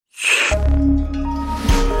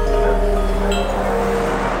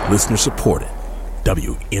Listener supported.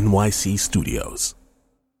 WNYC Studios.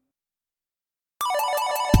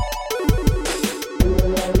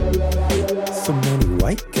 So many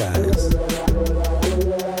white guys.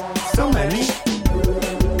 So many.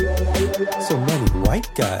 So many white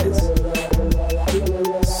guys.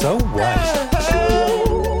 So white.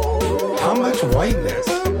 How much whiteness?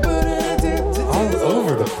 All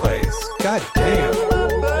over the place. God damn.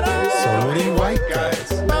 So many white guys.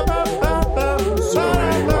 So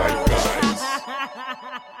many white guys.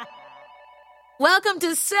 Welcome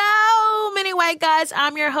to So Many White Guys.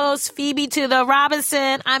 I'm your host, Phoebe to the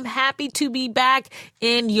Robinson. I'm happy to be back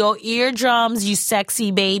in your eardrums, you sexy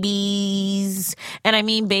babies. And I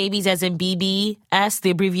mean babies as in BBS, the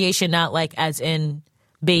abbreviation, not like as in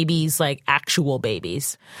babies, like actual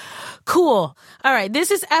babies. Cool. All right, this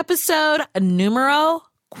is episode numero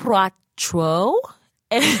cuatro.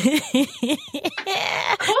 Cool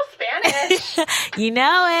Spanish. You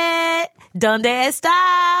know it. ¿Dónde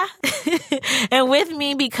está? And with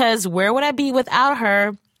me, because where would I be without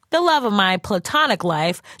her? The love of my platonic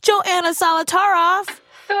life, Joanna Solotaroff.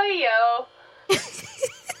 Soy yo.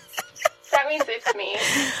 That means it's me.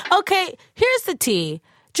 Okay, here's the tea.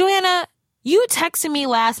 Joanna, you texted me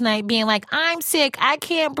last night being like, I'm sick, I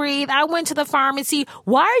can't breathe, I went to the pharmacy.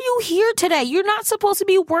 Why are you here today? You're not supposed to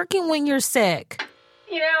be working when you're sick.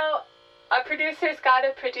 You know, a producer's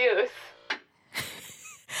gotta produce.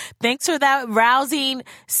 Thanks for that rousing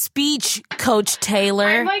speech, Coach Taylor.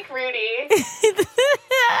 I'm like Rudy. Like a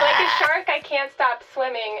shark, I can't stop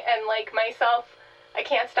swimming, and like myself, I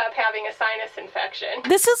can't stop having a sinus infection.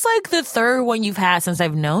 This is like the third one you've had since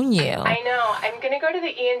I've known you. I know. I'm gonna go to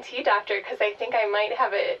the ENT doctor because I think I might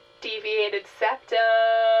have a deviated septum.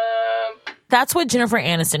 That's what Jennifer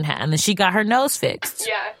Aniston had, and then she got her nose fixed.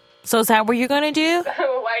 Yeah. So is that what you're going to do?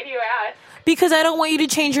 Why do you ask? Because I don't want you to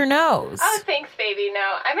change your nose. Oh, thanks, baby.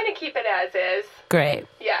 No, I'm gonna keep it as is. Great.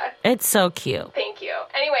 Yeah. It's so cute. Thank you.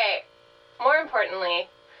 Anyway, more importantly,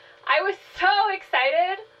 I was so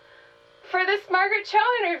excited for this Margaret Cho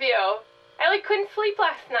interview. I couldn't sleep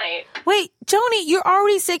last night. Wait, Joni, you're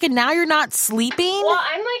already sick and now you're not sleeping? Well,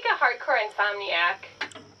 I'm like a hardcore insomniac.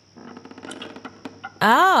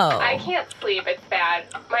 Oh. I can't sleep. It's bad.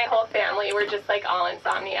 My whole family, we're just like all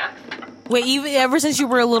insomniacs. Wait, even ever since you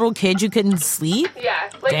were a little kid, you couldn't sleep? Yeah.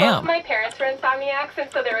 Like Damn. both of my parents were insomniacs, and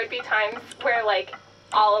so there would be times where like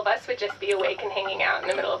all of us would just be awake and hanging out in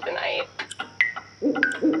the middle of the night.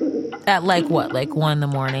 At like what? Like 1 in the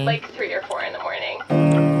morning? Like 3 or 4 in the morning.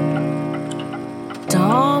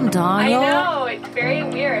 Daniel. I know, it's very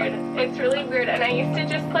weird. It's really weird. And I used to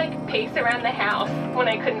just like pace around the house when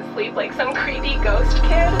I couldn't sleep like some creepy ghost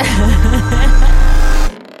kid.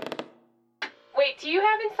 Wait, do you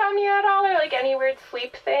have insomnia at all or like any weird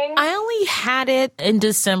sleep thing? I only had it in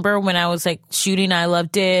December when I was like shooting I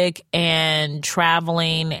Love Dick and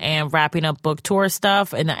traveling and wrapping up book tour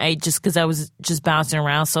stuff. And I just, because I was just bouncing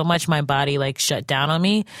around so much, my body like shut down on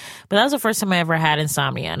me. But that was the first time I ever had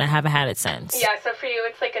insomnia and I haven't had it since. Yeah, so for you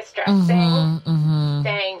it's like a stress thing. Mm-hmm.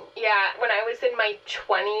 Dang. Yeah, when I was in my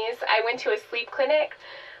 20s, I went to a sleep clinic.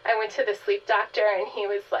 I went to the sleep doctor, and he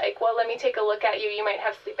was like, well, let me take a look at you. You might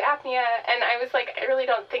have sleep apnea. And I was like, I really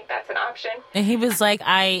don't think that's an option. And he was like,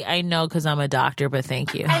 I know because I'm a doctor, but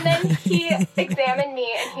thank you. And then he examined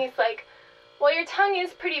me, and he's like, well, your tongue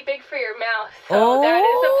is pretty big for your mouth, so that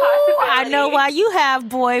is a possibility. I know why you have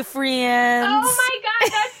boyfriends. Oh, my God,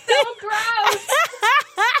 that's so gross.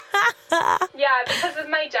 Yeah, because of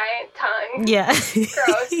my giant tongue. Yeah.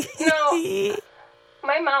 Gross. No,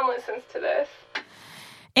 my mom listens to this.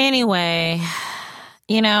 Anyway,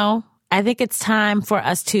 you know, I think it's time for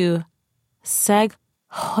us to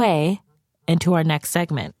segue into our next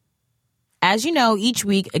segment. As you know, each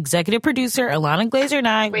week, executive producer Ilana Glazer and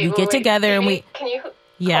I, we get together and we... Can you hold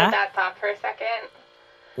Yeah? that thought for a second?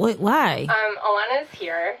 Wait, why? Alana's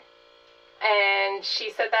here, and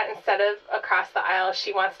she said that instead of across the aisle,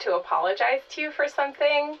 she wants to apologize to you for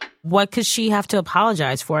something. What could she have to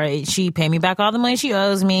apologize for? She paid me back all the money she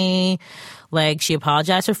owes me. Like, she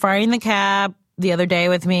apologized for firing the cab the other day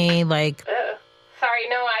with me. Like, Ugh. Sorry,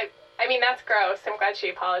 no, I mean, that's gross. I'm glad she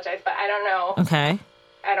apologized, but I don't know. okay.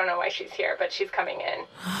 I don't know why she's here, but she's coming in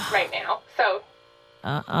right now. So,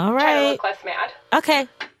 All try to right. look less mad. Okay.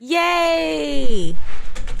 Yay!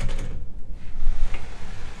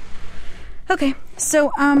 Okay,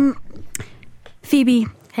 so, Phoebe.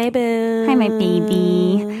 Hey, boo. Hi, my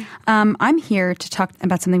baby. I'm here to talk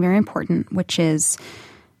about something very important, which is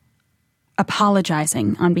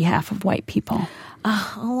apologizing on behalf of white people.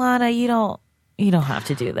 Alana, you don't have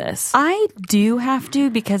to do this. I do have to,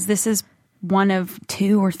 because this is one of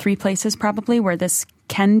 2 or 3 places probably where this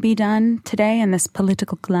can be done today in this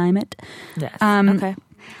political climate. Yes. Okay.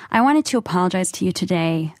 I wanted to apologize to you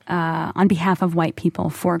today on behalf of white people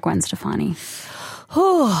for Gwen Stefani.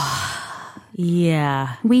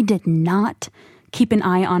 Yeah. We did not keep an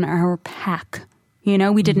eye on our pack. You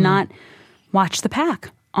know, we did not watch the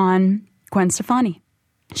pack on Gwen Stefani.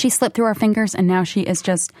 She slipped through our fingers, and now she is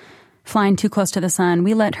just flying too close to the sun.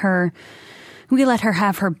 We let her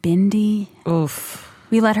have her bindi. Oof.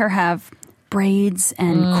 We let her have braids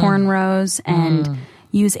and cornrows and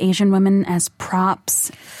use Asian women as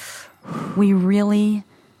props. We really,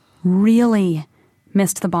 really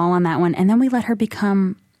missed the ball on that one. And then we let her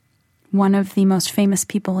become one of the most famous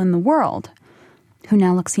people in the world, who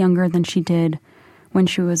now looks younger than she did when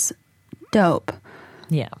she was dope.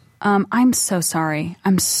 Yeah. I'm so sorry.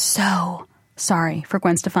 I'm so sorry for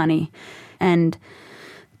Gwen Stefani and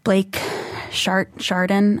Blake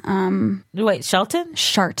Shelton. Wait, Shelton?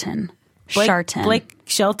 Shelton. Blake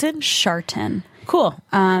Shelton? Shelton. Cool.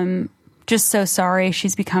 Just so sorry.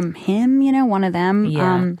 She's become him, you know, one of them.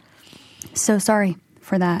 Yeah. So sorry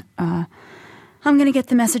for that. I'm going to get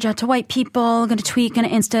the message out to white people, going to tweet, going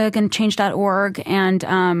to Insta, going to change.org.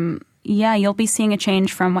 And yeah, you'll be seeing a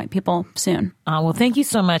change from white people soon. Well, thank you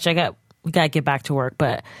so much. We got to get back to work,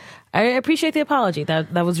 but I appreciate the apology.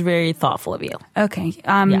 That was very thoughtful of you. Okay.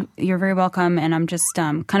 You're very welcome. And I'm just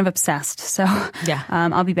kind of obsessed. So yeah.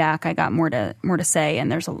 I'll be back. I got more to say,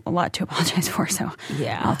 and there's a lot to apologize for. So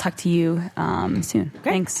yeah, I'll talk to you soon. Great.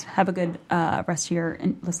 Thanks. Have a good rest of your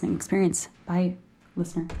listening experience. Bye,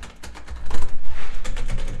 listener.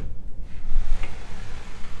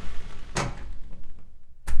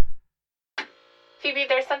 Phoebe,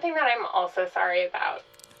 there's something that I'm also sorry about.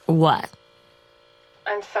 What?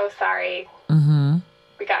 I'm so sorry.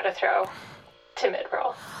 We got to throw to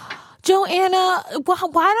mid-roll. Joanna,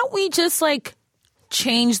 why don't we just,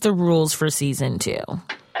 change the rules for season 2?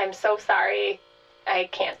 I'm so sorry. I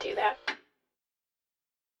can't do that.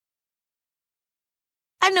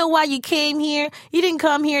 I know why you came here. You didn't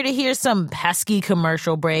come here to hear some pesky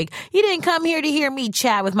commercial break. You didn't come here to hear me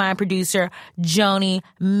chat with my producer, Joni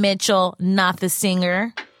Mitchell, not the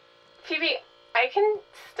singer. Phoebe, I can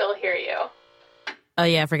still hear you. Oh,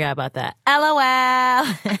 yeah, I forgot about that. LOL.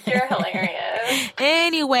 You're hilarious.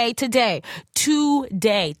 Anyway, today,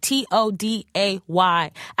 Today,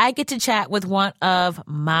 I get to chat with one of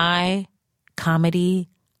my comedy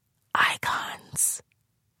icons.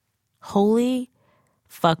 Holy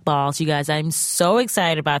fuck balls, you guys. I'm so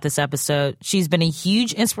excited about this episode. She's been a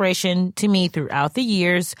huge inspiration to me throughout the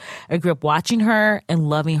years. I grew up watching her and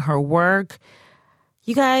loving her work.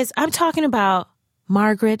 You guys, I'm talking about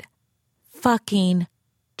Margaret fucking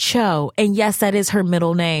Cho. And yes, that is her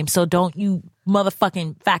middle name. So don't you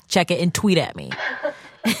motherfucking fact check it and tweet at me.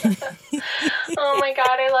 Oh my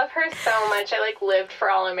God, I love her so much. I lived for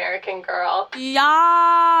All American Girl.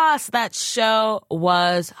 Yes, that show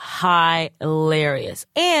was hilarious.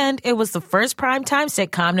 And it was the first primetime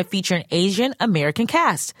sitcom to feature an Asian American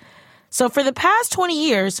cast. So for the past 20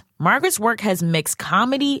 years, Margaret's work has mixed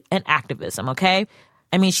comedy and activism, okay?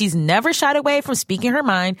 I mean, she's never shied away from speaking her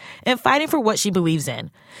mind and fighting for what she believes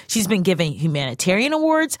in. She's been given humanitarian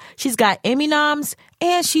awards, she's got Emmy noms,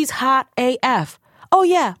 and she's hot AF. Oh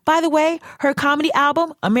yeah, by the way, her comedy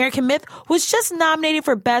album, American Myth, was just nominated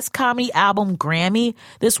for Best Comedy Album Grammy.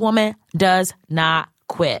 This woman does not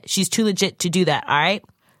quit. She's too legit to do that, all right?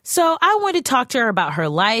 So I wanted to talk to her about her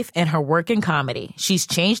life and her work in comedy. She's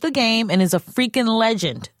changed the game and is a freaking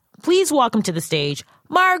legend. Please welcome to the stage,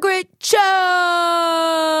 Margaret Cho!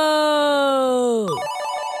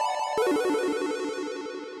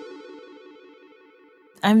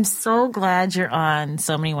 I'm so glad you're on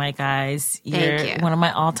So Many White Guys. You're one of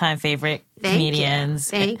my all-time favorite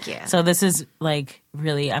comedians. Thank you. So this is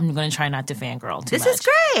really, I'm going to try not to fangirl too much. This is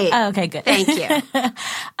great. Oh, okay, good. Thank you.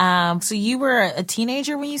 So you were a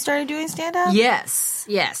teenager when you started doing stand-up? Yes.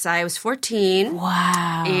 I was 14.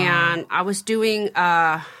 Wow. And I was doing,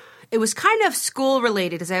 it was kind of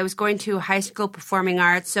school-related because I was going to high school performing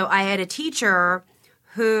arts. So I had a teacher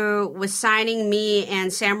who was signing me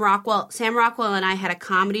and Sam Rockwell. Sam Rockwell and I had a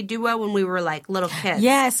comedy duo when we were little kids.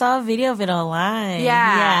 Yeah, I saw a video of it online.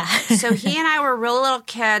 Yeah. So he and I were real little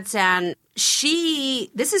kids, and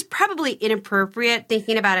this is probably inappropriate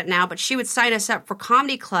thinking about it now, but she would sign us up for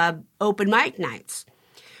comedy club open mic nights,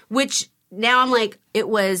 which now I'm it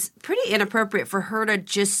was pretty inappropriate for her to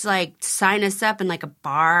just sign us up in a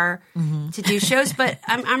bar to do shows, but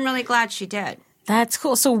I'm really glad she did. That's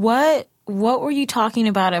cool. So what what were you talking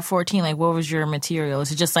about at 14? Like, what was your material?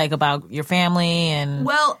 Is it just like about your family and?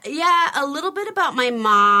 Well, yeah, a little bit about my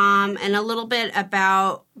mom and a little bit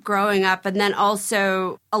about growing up. And then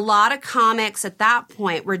also a lot of comics at that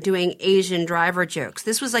point were doing Asian driver jokes.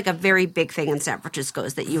 This was like a very big thing in San Francisco,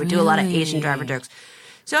 is that you would do a lot of Asian driver jokes.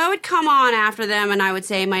 So I would come on after them and I would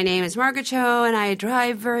say, my name is Margaret Cho and I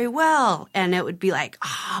drive very well. And it would be like,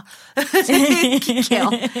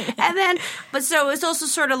 kill. And then, but so it was also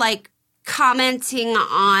sort of like commenting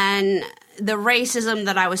on the racism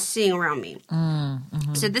that I was seeing around me.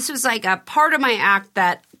 So this was like a part of my act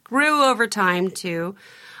that grew over time too.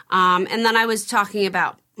 And then I was talking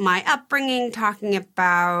about my upbringing, talking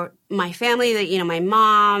about my family, that, you know, my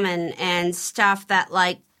mom and stuff that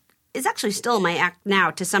like is actually still in my act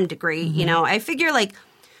now to some degree. You know, I figure like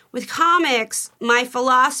with comics, my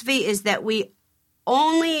philosophy is that we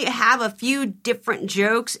only have a few different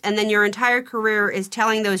jokes and then your entire career is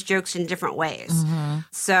telling those jokes in different ways.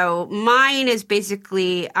 So mine is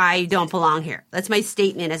basically, I don't belong here. That's my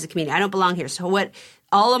statement as a comedian. I don't belong here. So what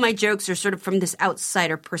all of my jokes are sort of from this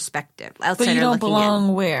outsider perspective. Outsider But you don't looking belong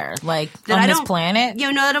in. where? Like That on I this don't- planet?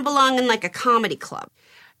 You know, I don't belong in like a comedy club.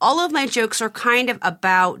 All of my jokes are kind of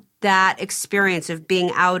about that experience of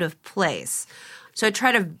being out of place. So I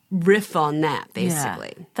try to riff on that,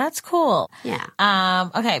 basically. Yeah. That's cool. Yeah.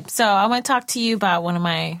 Okay, so I want to talk to you about one of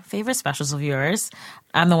my favorite specials of yours.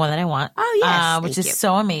 I'm the one that I want. Oh, yes. Which Thank is you.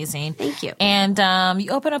 so amazing. Thank you. And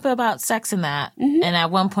you open up about sex in that. Mm-hmm. And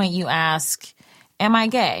at one point you ask, am I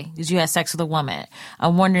gay? Did you have sex with a woman?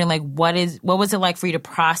 I'm wondering, like, what was it like for you to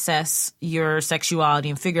process your sexuality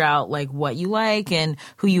and figure out, like, what you like and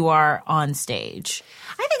who you are on stage?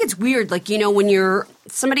 I think it's weird, like, you know, when you're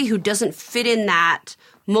somebody who doesn't fit in that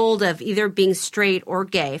mold of either being straight or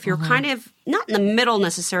gay, if you're kind of not in the middle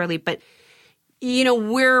necessarily, but, you know,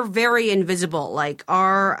 we're very invisible. Like,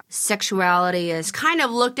 our sexuality is kind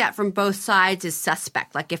of looked at from both sides as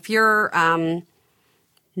suspect. Like, if you're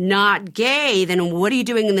not gay, then what are you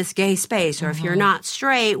doing in this gay space? Or if you're not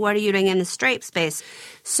straight, what are you doing in the straight space?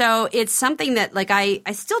 So it's something that, like, I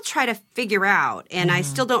still try to figure out, and I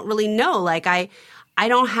still don't really know. Like, I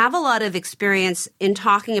don't have a lot of experience in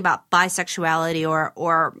talking about bisexuality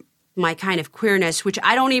or my kind of queerness, which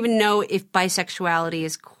I don't even know if bisexuality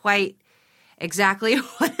is quite exactly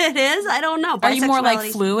what it is. I don't know. Are you more like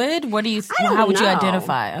Bisexuality- fluid? What do you? I don't How would you know.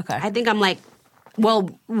 identify? Okay. I think I'm like,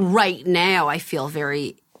 well, right now I feel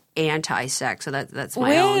very anti-sex, so that's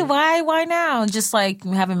my own. Why now? Just like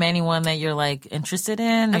haven't met anyone that you're like interested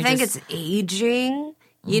in? I think it's aging,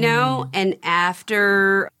 you know, and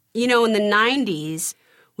after, you know, in the 90s,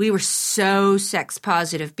 we were so sex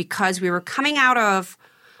positive because we were coming out of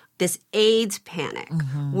this AIDS panic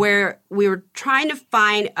where we were trying to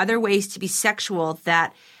find other ways to be sexual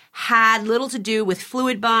that had little to do with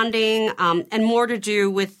fluid bonding and more to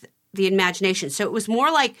do with the imagination. So it was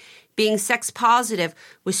more like being sex positive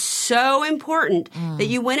was so important that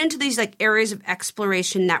you went into these like areas of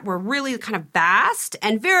exploration that were really kind of vast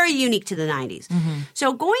and very unique to the 90s.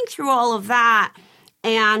 So going through all of that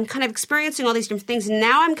and kind of experiencing all these different things, and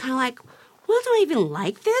now I'm kind of like, well, do I even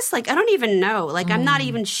like this? Like, I don't even know. Like, I'm not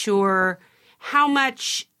even sure how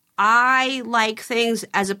much I like things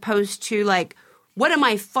as opposed to like, what am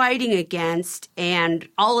I fighting against? And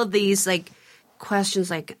all of these like questions,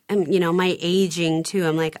 like, you know, my aging too.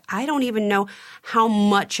 I'm like, I don't even know how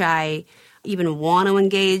much I even want to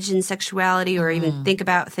engage in sexuality or even think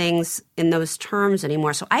about things in those terms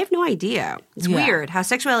anymore. So I have no idea. It's weird how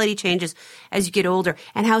sexuality changes as you get older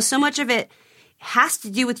and how so much of it has to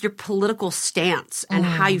do with your political stance and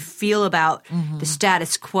how you feel about the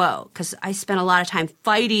status quo. Because I spent a lot of time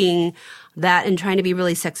fighting that and trying to be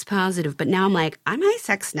really sex positive. But now I'm like, am I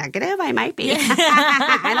sex negative? I might be.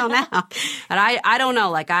 I don't know. But I don't know.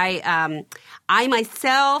 Like I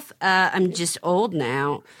myself, I'm just old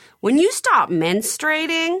now. When you stop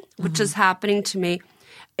menstruating, which is happening to me,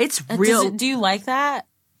 it's real. Do you like that?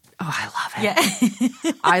 Oh, I love it.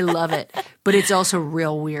 Yeah. I love it. But it's also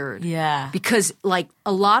real weird. Yeah. Because, like,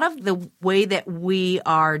 a lot of the way that we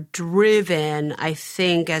are driven, I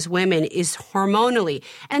think, as women is hormonally.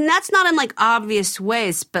 And that's not in, like, obvious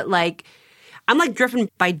ways, but, like, I'm, like,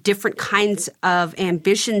 driven by different kinds of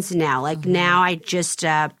ambitions now. Like, now I just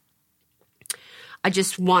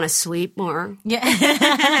want to sleep more.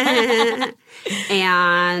 Yeah.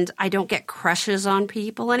 And I don't get crushes on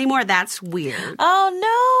people anymore. That's weird.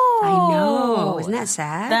 Oh no. I know. Isn't that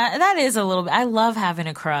sad? That is a little bit. I love having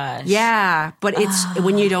a crush. Yeah, but it's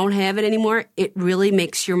when you don't have it anymore, it really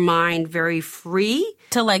makes your mind very free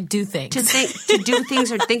To like do things. to think, to do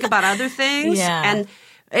things or think about other things. Yeah. And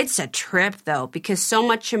It's a trip, though, because so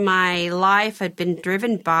much of my life had been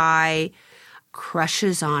driven by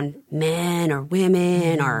crushes on men or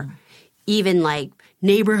women or even like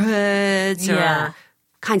neighborhoods or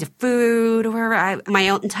kinds of food or wherever. My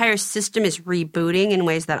entire system is rebooting in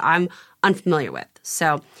ways that I'm unfamiliar with.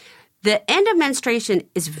 So the end of menstruation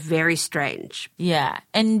is very strange. Yeah.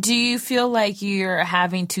 And do you feel like you're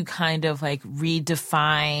having to kind of like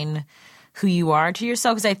redefine who you are to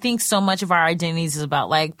yourself? Because I think so much of our identities is about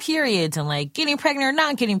like periods and like getting pregnant or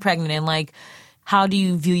not getting pregnant. And like, how do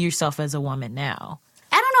you view yourself as a woman now?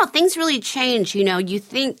 I don't know. Things really change. You know, you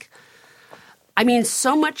think, I mean,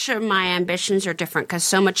 so much of my ambitions are different because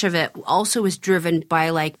so much of it also was driven by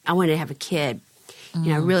like, I wanted to have a kid. You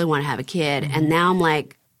know, I really want to have a kid. And now I'm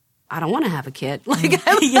like, I don't want to have a kid. Like,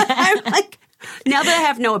 I'm like, now that I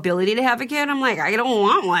have no ability to have a kid, I'm like, I don't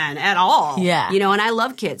want one at all. Yeah. You know, and I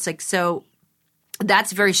love kids. Like, so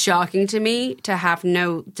that's very shocking to me to have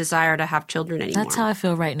no desire to have children anymore. That's how I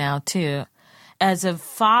feel right now, too. As a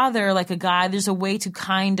father, like a guy, there's a way to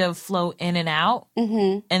kind of flow in and out.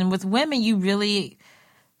 Mm-hmm. And with women, you really,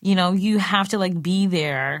 you know, you have to like be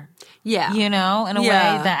there. Yeah. You know, in a way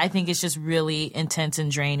that I think is just really intense and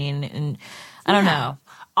draining. And I don't know.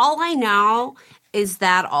 All I know is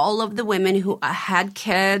that all of the women who had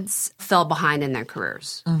kids fell behind in their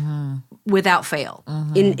careers without fail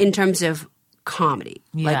in terms of comedy.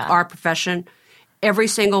 Yeah. Like our profession, every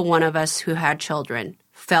single one of us who had children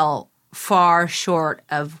fell far short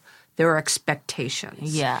of their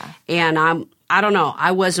expectations. Yeah. And I don't know.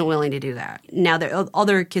 I wasn't willing to do that. Now, all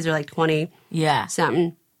their kids are like 20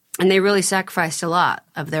 something. And they really sacrificed a lot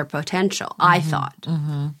of their potential, I thought.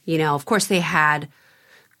 You know, of course, they had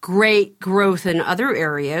great growth in other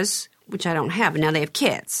areas, which I don't have. And now they have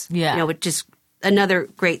kids. Yeah. You know, which is another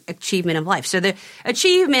great achievement of life. So the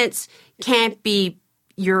achievements can't be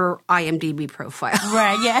your IMDb profile.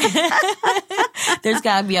 Right, yeah. There's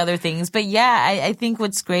got to be other things. But yeah, I think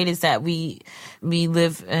what's great is that we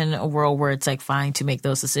live in a world where it's like fine to make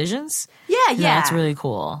those decisions. Yeah. That's really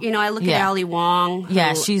cool. You know, I look at Ali Wong.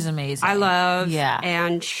 Yeah, she's amazing. I love. Yeah.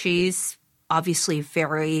 And she's obviously a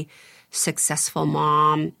very successful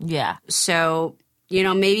mom. Yeah. So, you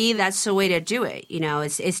know, maybe that's the way to do it, you know,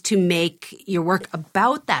 is to make your work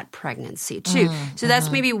about that pregnancy too. So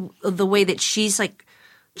that's maybe the way that she's like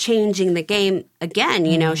changing the game again.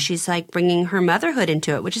 You know, she's like bringing her motherhood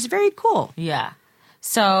into it, which is very cool. Yeah.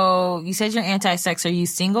 So you said you're anti-sex. Are you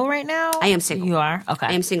single right now? I am single. You are? Okay.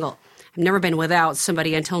 I am single. I've never been without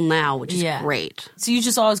somebody until now, which is great. So you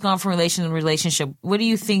just always gone from relation to relationship. What do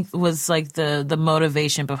you think was like the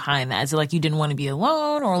motivation behind that? Is it like you didn't want to be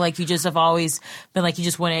alone, or like you just have always been like you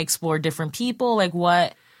just want to explore different people? Like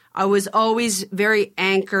what? I was always very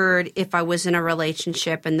anchored if I was in a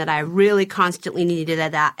relationship, and that I really constantly needed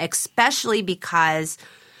that, especially because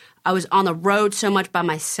I was on the road so much by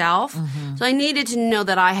myself. So I needed to know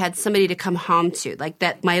that I had somebody to come home to, like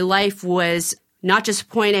that my life was not just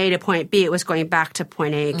point A to point B, it was going back to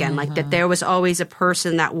point A again. Like that there was always a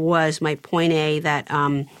person that was my point A that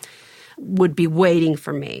would be waiting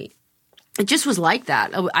for me. It just was like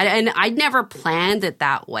that. And I'd never planned it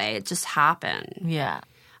that way. It just happened. Yeah.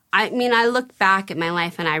 I mean, I look back at my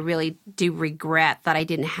life and I really do regret that I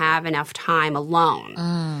didn't have enough time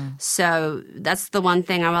alone. So that's the one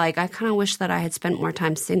thing I'm like, I kind of wish that I had spent more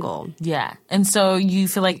time single. Yeah. And so you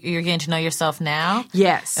feel like you're getting to know yourself now?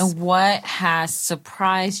 Yes. And what has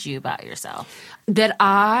surprised you about yourself? That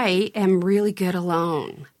I am really good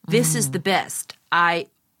alone. This is the best. I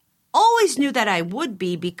always knew that I would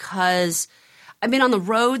be because I've been on the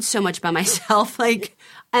road so much by myself.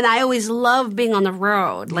 And I always love being on the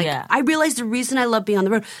road. I realized the reason I love being on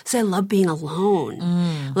the road is I love being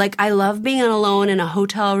alone. Like, I love being alone in a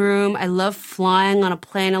hotel room. I love flying on a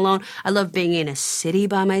plane alone. I love being in a city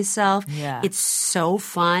by myself. Yeah. It's so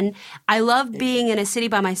fun. I love being in a city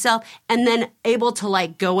by myself and then able to,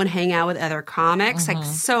 like, go and hang out with other comics. Like,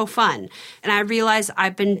 so fun. And I realized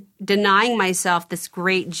I've been denying myself this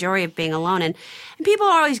great joy of being alone. And people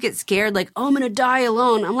always get scared, like, oh, I'm going to die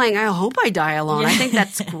alone. I'm like, I hope I die alone. I think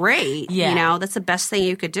that's great. You know, that's the best thing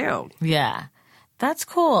you could do. Yeah. That's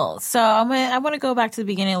cool. So I want to go back to the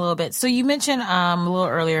beginning a little bit. So you mentioned a little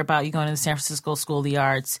earlier about you going to the San Francisco School of the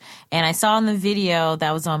Arts. And I saw in the video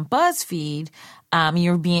that was on BuzzFeed,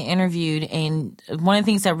 you were being interviewed. And one of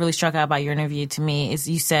the things that really struck out about your interview to me is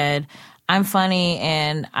you said, I'm funny,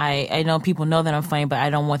 and I know people know that I'm funny, but I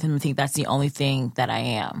don't want them to think that's the only thing that I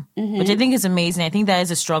am, which I think is amazing. I think that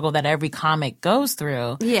is a struggle that every comic goes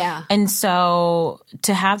through. Yeah. And so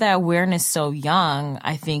to have that awareness so young,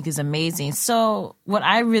 I think is amazing. So what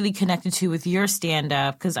I really connected to with your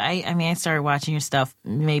stand-up, because I started watching your stuff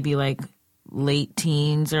maybe like late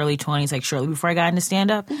teens, early 20s, like shortly before I got into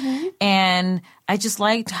stand-up. And I just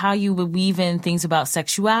liked how you would weave in things about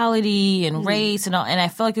sexuality and race and all. And I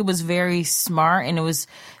felt like it was very smart and it was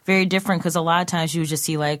very different because a lot of times you would just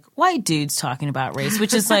see like white dudes talking about race,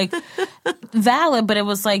 which is like valid, but it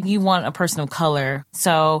was like you want a person of color.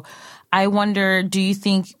 So I wonder, do you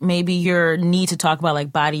think maybe your need to talk about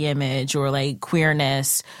like body image or like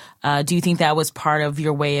queerness, do you think that was part of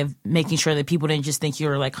your way of making sure that people didn't just think you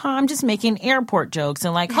were like, I'm just making airport jokes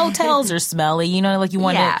and like hotels are smelly, you know, like you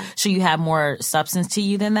want to show you have more substance to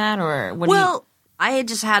you than that, or what? Well, I had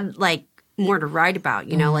just had like more to write about,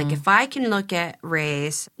 you know, like if I can look at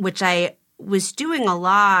race, which I was doing a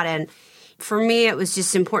lot, and for me it was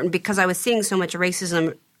just important because I was seeing so much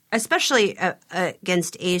racism, especially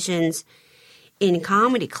against Asians in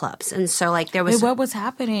comedy clubs. And so like there was... Wait, what was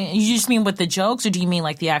happening? You just mean with the jokes, or do you mean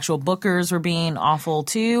like the actual bookers were being awful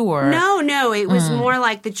too? Or No, it was more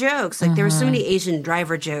like the jokes. Like there were so many Asian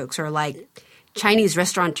driver jokes or like Chinese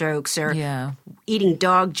restaurant jokes or eating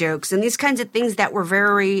dog jokes and these kinds of things that were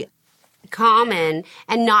very common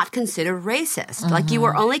and not considered racist. Like you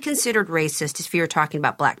were only considered racist if you were talking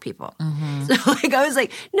about black people. So like I was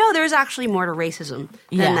like, no, there's actually more to racism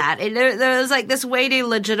than that. There was like this way to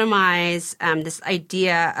legitimize this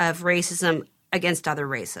idea of racism against other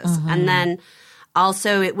races. And then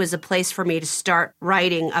also it was a place for me to start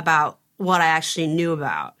writing about what I actually knew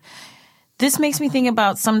about. This makes me think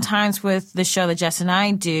about sometimes with the show that Jess and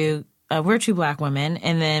I do, we're two black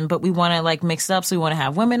women, but we want to like mix it up. So we want to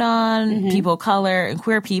have women on, people of color, and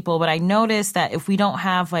queer people. But I noticed that if we don't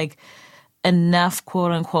have like enough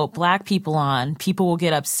quote unquote black people on, people will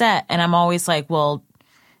get upset. And I'm always like, well,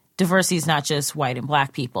 diversity is not just white and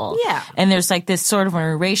black people. Yeah. And there's like this sort of an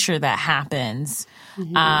erasure that happens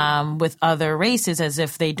with other races as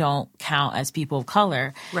if they don't count as people of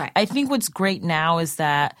color. Right. I think what's great now is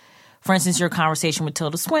that, for instance, your conversation with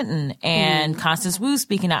Tilda Swinton and Constance Wu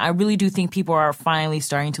speaking out, I really do think people are finally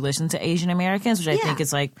starting to listen to Asian Americans, which I think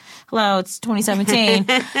is like, hello, it's 2017.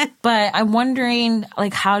 But I'm wondering,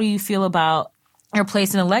 like, how do you feel about your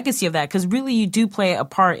place in the legacy of that? Because really you do play a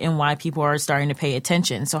part in why people are starting to pay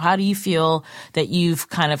attention. So how do you feel that you've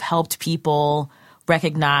kind of helped people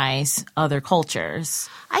recognize other cultures?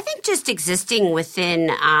 I think just existing within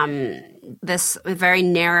this very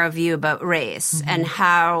narrow view about race and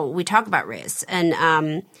how we talk about race.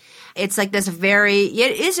 And it's like this it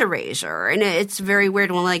is erasure. And it's very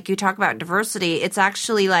weird when like you talk about diversity, it's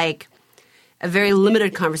actually like a very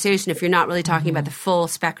limited conversation if you're not really talking about the full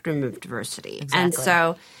spectrum of diversity. Exactly. And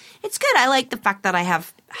so it's good. I like the fact that I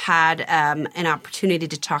have had an opportunity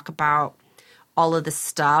to talk about all of this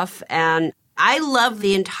stuff. And I love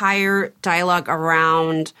the entire dialogue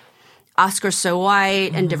around Oscars So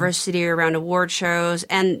White and diversity around award shows.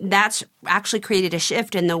 And that's actually created a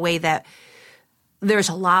shift in the way that there's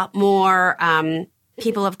a lot more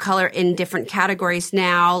people of color in different categories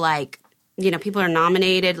now. Like, you know, people are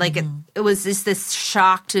nominated. Like it was this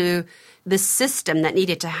shock to the system that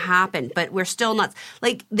needed to happen. But we're still not –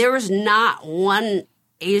 like there was not one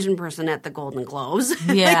Asian person at the Golden Globes.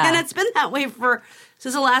 Yeah. And it's been that way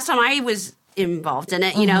since the last time I was involved in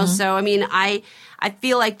it, you know. So, I mean, I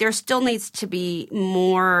feel like there still needs to be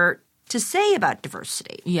more to say about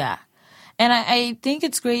diversity. Yeah. And I think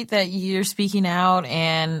it's great that you're speaking out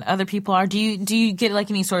and other people are. Do you get like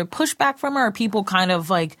any sort of pushback from her? Or people kind of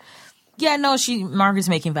like, yeah, no, Margaret's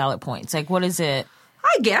making valid points. Like, what is it?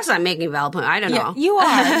 I guess I'm making valid points. I don't know. You are.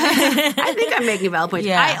 I think I'm making valid points.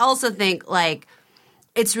 Yeah. I also think like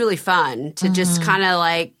it's really fun to just kind of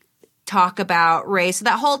like talk about race.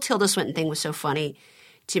 That whole Tilda Swinton thing was so funny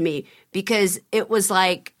to me because it was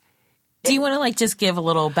like. Do you want to like just give a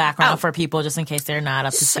little background for people just in case they're not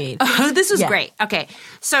up to speed? This was great. Okay.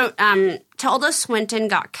 So Tilda Swinton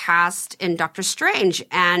got cast in Doctor Strange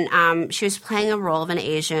and she was playing a role of an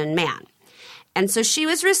Asian man. And so she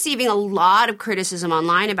was receiving a lot of criticism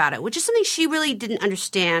online about it, which is something she really didn't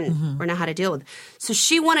understand or know how to deal with. So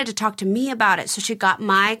she wanted to talk to me about it. So she got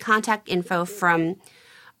my contact info from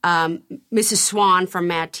Mrs. Swan from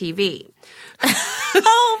Mad TV.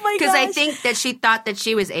 Oh my god! Because I think that she thought that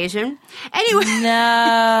she was Asian. Anyway,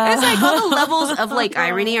 no, it's like all the levels of like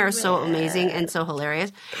irony are so amazing and so hilarious.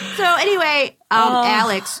 So anyway,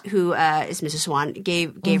 Alex, who is Mrs. Swan,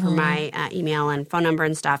 gave her my email and phone number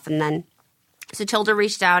and stuff, and then so Tilda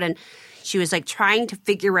reached out and she was like trying to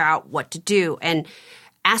figure out what to do and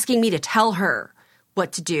asking me to tell her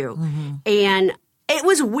what to do, and it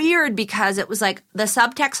was weird because it was like the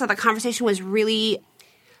subtext of the conversation was really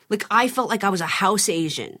like I felt like I was a house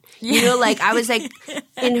Asian. You know, like I was like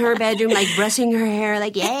in her bedroom, like brushing her hair,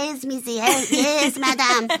 like, yes, Missy, yes,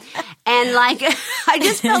 madam. And like I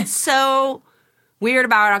just felt so weird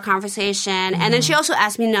about our conversation. And then she also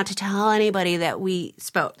asked me not to tell anybody that we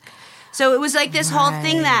spoke. So it was like this whole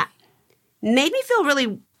thing that made me feel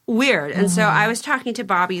really weird. And so I was talking to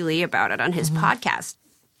Bobby Lee about it on his podcast.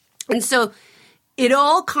 And so it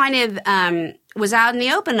all kind of was out in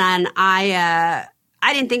the open, and I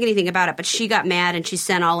didn't think anything about it, but she got mad and she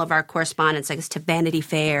sent all of our correspondence, I guess, to Vanity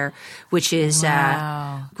Fair, which is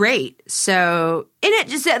great. So, and it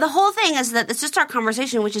just the whole thing is that it's just our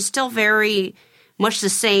conversation, which is still very much the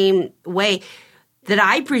same way that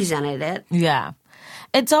I presented it. Yeah.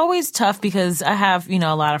 It's always tough because I have, a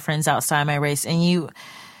lot of friends outside my race, and you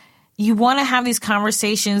want to have these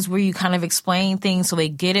conversations where you kind of explain things so they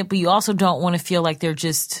get it, but you also don't want to feel like they're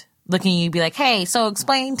just looking at you, be like, hey, so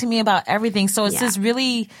explain to me about everything. So it's this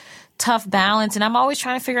really tough balance, and I'm always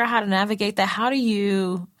trying to figure out how to navigate that. How do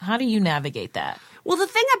you navigate that? Well, the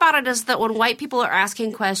thing about it is that when white people are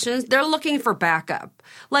asking questions, they're looking for backup.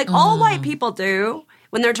 Like all white people do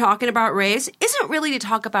when they're talking about race isn't really to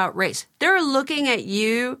talk about race. They're looking at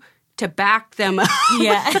you to back them up.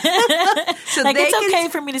 Yeah. So like, it's okay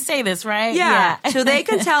for me to say this, right? Yeah. So they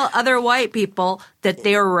can tell other white people that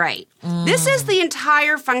they're right. This is the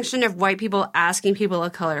entire function of white people asking people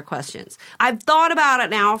of color questions. I've thought about it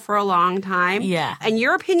now for a long time. Yeah. And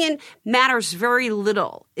your opinion matters very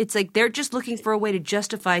little. It's like they're just looking for a way to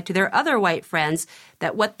justify to their other white friends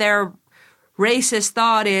that what their racist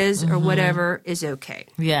thought is or whatever is okay.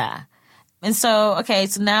 Yeah. And so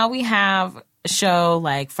now we have a show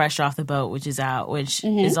like Fresh Off the Boat, which is out, which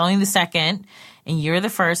is only the second, and you're the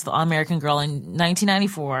first, the All-American Girl in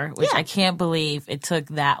 1994, which I can't believe it took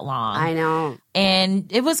that long. I know.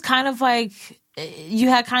 And it was kind of like you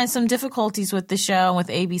had kind of some difficulties with the show and with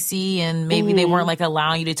ABC, and maybe they weren't like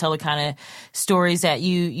allowing you to tell the kind of stories that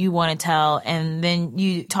you want to tell. And then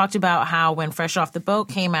you talked about how when Fresh Off the Boat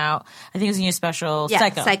came out, I think it was in your special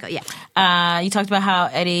Psycho. You talked about how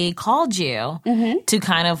Eddie called you to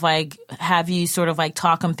kind of like have you sort of like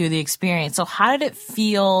talk him through the experience. So how did it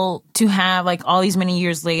feel to have like all these many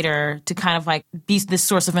years later to kind of like be this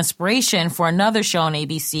source of inspiration for another show on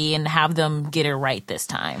ABC and have them get it right this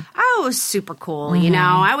time? Oh, it was super cool. You know,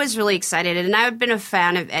 I was really excited. And I've been a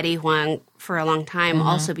fan of Eddie Huang for a long time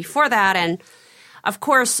also before that. And of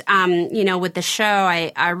course, with the show,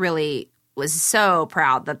 I really was so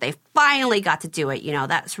proud that they finally got to do it. You know,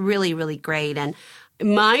 that's really, really great. And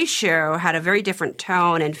my show had a very different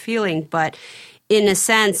tone and feeling, but in a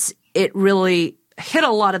sense, it really hit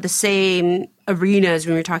a lot of the same arenas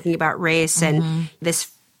when we were talking about race and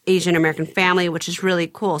this Asian American family, which is really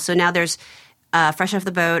cool. So now there's Fresh Off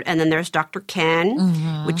the Boat, and then there's Dr.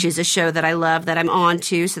 Ken, which is a show that I love that I'm on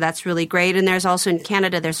to, so that's really great. And there's also in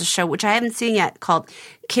Canada, there's a show which I haven't seen yet called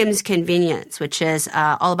Kim's Convenience, which is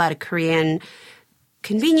all about a Korean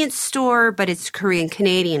convenience store, but it's a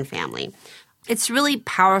Korean-Canadian family. It's really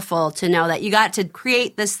powerful to know that you got to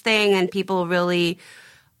create this thing and people really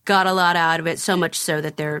got a lot out of it, so much so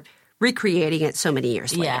that they're recreating it so many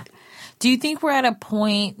years later. Yeah. Do you think we're at a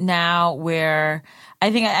point now where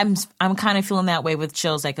I think I'm kind of feeling that way with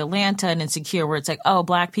shows like Atlanta and Insecure, where it's like, oh,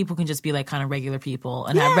 Black people can just be like kind of regular people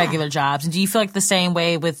and have regular jobs. And do you feel like the same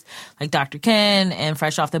way with like Dr. Ken and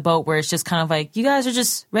Fresh Off the Boat, where it's just kind of like, you guys are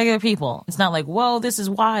just regular people? It's not like, whoa, this is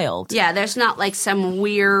wild. Yeah, there's not like some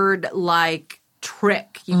weird like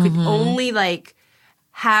trick. You could only like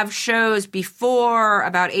have shows before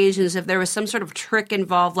about Asians if there was some sort of trick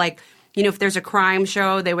involved, like, you know, if there's a crime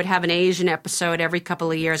show, they would have an Asian episode every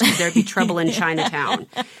couple of years because there'd be trouble in Chinatown.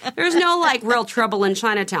 There's no, like, real trouble in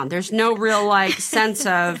Chinatown. There's no real, like, sense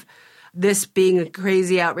of this being a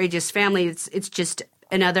crazy, outrageous family. It's just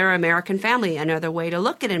another American family, another way to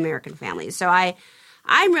look at an American family. So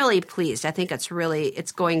I'm really pleased. I think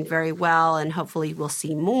it's going very well, and hopefully we'll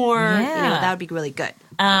see more. Yeah. You know, that would be really good.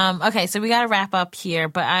 Okay, so we got to wrap up here.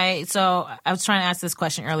 But I was trying to ask this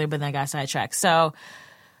question earlier, but then I got sidetracked. So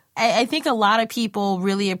I think a lot of people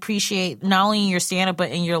really appreciate not only your stand-up,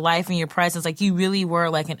 but in your life and your presence. Like, you really were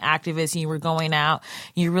like an activist, and you were going out,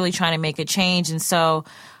 you're really trying to make a change. And so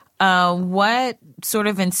what sort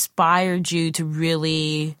of inspired you to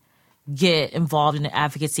really get involved in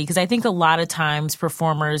advocacy? Because I think a lot of times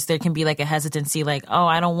performers, there can be like a hesitancy, like, oh,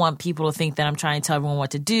 I don't want people to think that I'm trying to tell everyone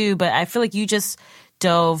what to do. But I feel like you just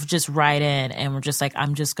dove just right in and were just like,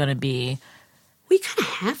 I'm just going to be. We kind of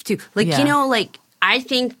have to. Like, you know, like, I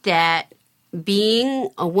think that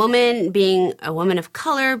being a woman of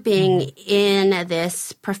color, being in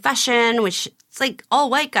this profession, which it's like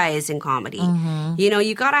all white guys in comedy, you know,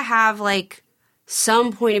 you got to have like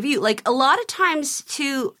some point of view. Like a lot of times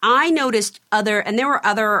too, I noticed there were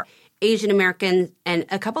other Asian Americans and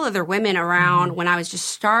a couple other women around when I was just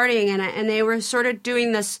starting, and they were sort of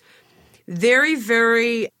doing this very,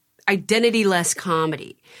 very identity-less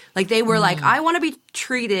comedy. Like they were like, I want to be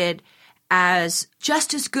treated as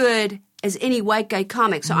just as good as any white guy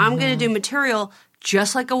comic, so I'm going to do material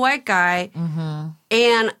just like a white guy.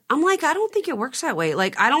 And I'm like, I don't think it works that way.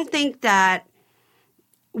 Like, I don't think that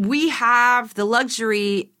we have the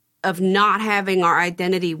luxury of not having our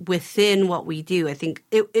identity within what we do. I think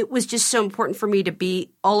it was just so important for me to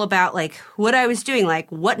be all about, like, what I was doing, like,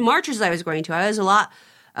 what marches I was going to. I was a lot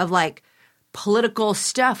of, like, political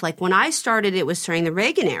stuff. Like, when I started, it was during the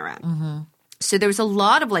Reagan era. So there was a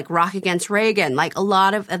lot of, like, Rock Against Reagan, like, a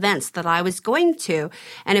lot of events that I was going to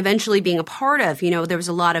and eventually being a part of. You know, there was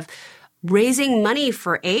a lot of raising money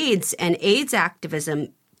for AIDS and AIDS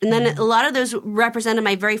activism. And then a lot of those represented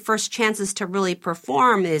my very first chances to really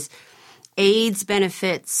perform is AIDS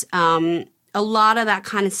benefits. A lot of that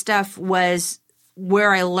kind of stuff was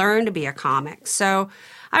where I learned to be a comic. So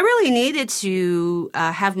I really needed to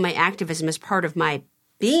have my activism as part of my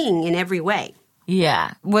being in every way.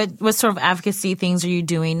 Yeah. What sort of advocacy things are you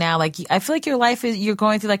doing now? Like, I feel like you're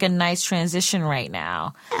going through like a nice transition right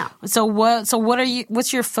now. Yeah. So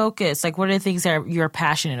what's your focus? Like, what are the things that you're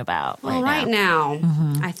passionate about right now?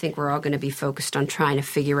 I think we're all going to be focused on trying to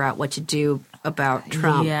figure out what to do about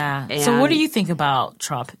Trump. Yeah. And so what do you think about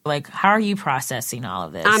Trump? Like, how are you processing all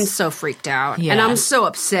of this? I'm so freaked out. Yeah. And I'm so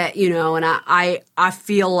upset, you know, and I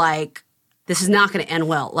feel like this is not going to end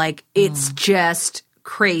well. Like, it's just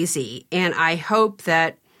crazy. And I hope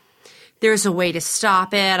that there's a way to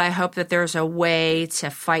stop it. I hope that there's a way to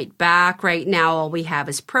fight back. Right now, all we have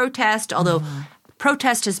is protest, although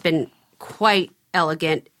protest has been quite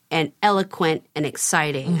elegant and eloquent and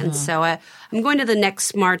exciting. And so I'm going to the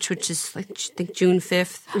next march, which is, like, I think June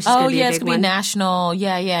 5th. Which is oh, gonna be yeah, a it's big going to be one. national.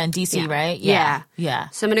 Yeah, in D.C., right? Yeah.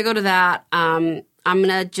 So I'm going to go to that. I'm going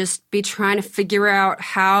to just be trying to figure out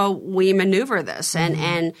how we maneuver this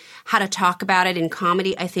and how to talk about it in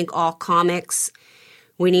comedy. I think all comics,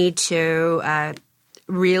 we need to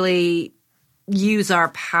really use our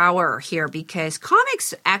power here because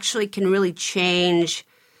comics actually can really change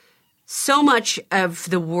so much of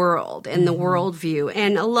the world and the worldview.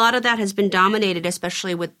 And a lot of that has been dominated,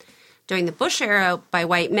 especially during the Bush era, by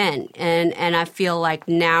white men. And I feel like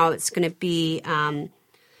now it's going to be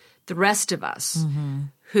the rest of us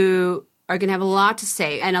who are going to have a lot to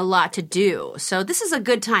say and a lot to do. So this is a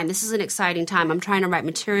good time. This is an exciting time. I'm trying to write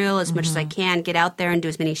material as much as I can, get out there and do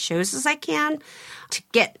as many shows as I can to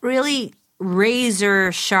get really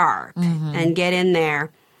razor sharp and get in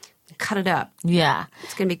there and cut it up. Yeah.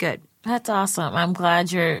 It's going to be good. That's awesome. I'm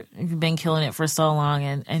glad you've been killing it for so long,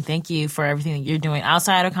 and thank you for everything that you're doing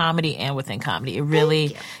outside of comedy and within comedy. It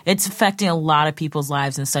really, it's affecting a lot of people's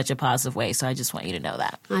lives in such a positive way, so I just want you to know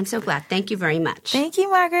that. I'm so glad. Thank you very much. Thank you,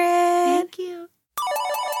 Margaret. Thank you.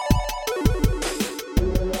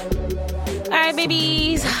 All right,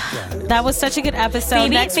 babies. That was such a good episode.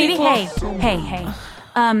 Next week hey.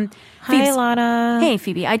 Hi, Alana. Hey,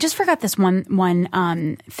 Phoebe. I just forgot this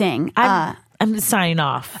one thing. I'm signing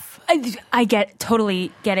off. I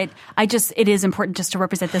totally get it. It is important just to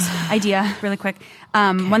represent this idea really quick.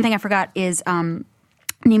 One thing I forgot is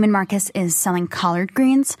Neiman Marcus is selling collard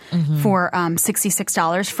greens for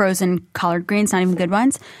 $66, frozen collard greens, not even good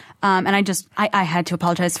ones. And I had to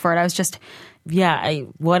apologize for it. I was just... Yeah,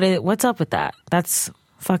 what's up with that? That's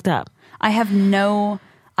fucked up. I have no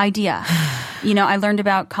idea. You know, I learned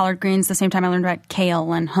about collard greens the same time I learned about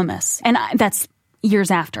kale and hummus. And that's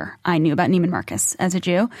years after I knew about Neiman Marcus as a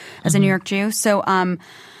Jew, as a New York Jew. So I'm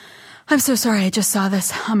so sorry. I just saw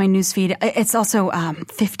this on my newsfeed. It's also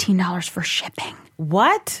 $15 for shipping.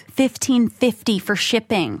 What? $15.50 for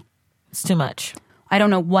shipping. It's too much. I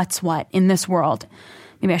don't know what's what in this world.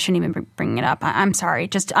 Maybe I shouldn't even be bringing it up. I'm sorry.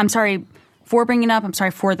 I'm sorry for bringing it up. I'm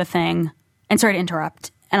sorry for the thing. And sorry to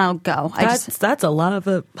interrupt. And I'll go. That's a lot of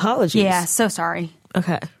apologies. Yeah, so sorry.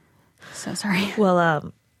 Okay. So sorry.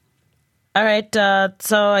 Well, all right,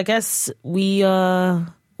 so I guess we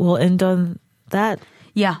will end on that.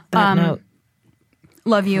 Yeah. That note.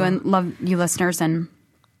 Love you and love you listeners, and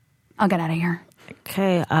I'll get out of here.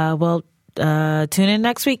 Okay. Well, tune in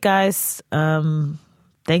next week, guys.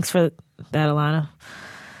 Thanks for that, Alana.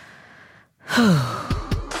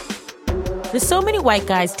 The So Many White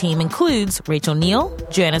Guys team includes Rachel Neal,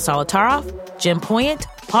 Joanna Solitaroff, Jim Poyant,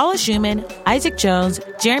 Paula Schumann, Isaac Jones,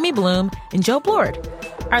 Jeremy Bloom, and Joe Blord.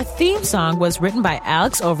 Our theme song was written by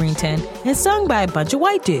Alex Overington and sung by a bunch of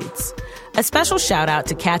white dudes. A special shout out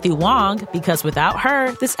to Kathy Wong, because without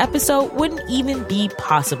her, this episode wouldn't even be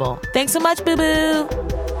possible. Thanks so much, boo-boo.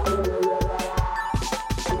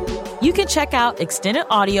 You can check out extended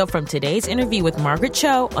audio from today's interview with Margaret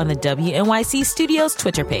Cho on the WNYC Studios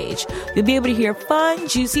Twitter page. You'll be able to hear fun,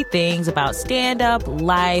 juicy things about stand-up,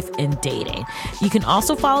 life, and dating. You can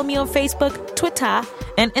also follow me on Facebook, Twitter,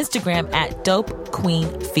 and Instagram at Dope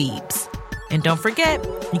Queen Phoebes. And don't forget,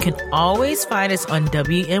 you can always find us on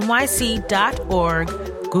WNYC.org,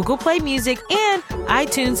 Google Play Music, and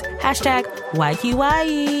iTunes,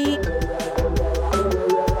 #YQYE.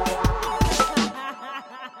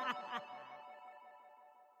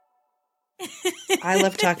 I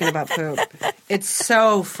love talking about poop. It's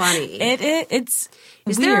so funny. It's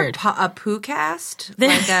Is weird. there a poo cast?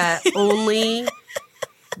 Like only...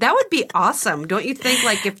 That would be awesome. Don't you think,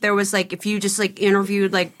 like, if there was, like, if you just, like,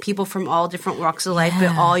 interviewed, like, people from all different walks of life,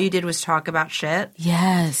 but all you did was talk about shit?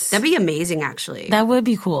 Yes. That'd be amazing, actually. That would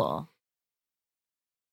be cool.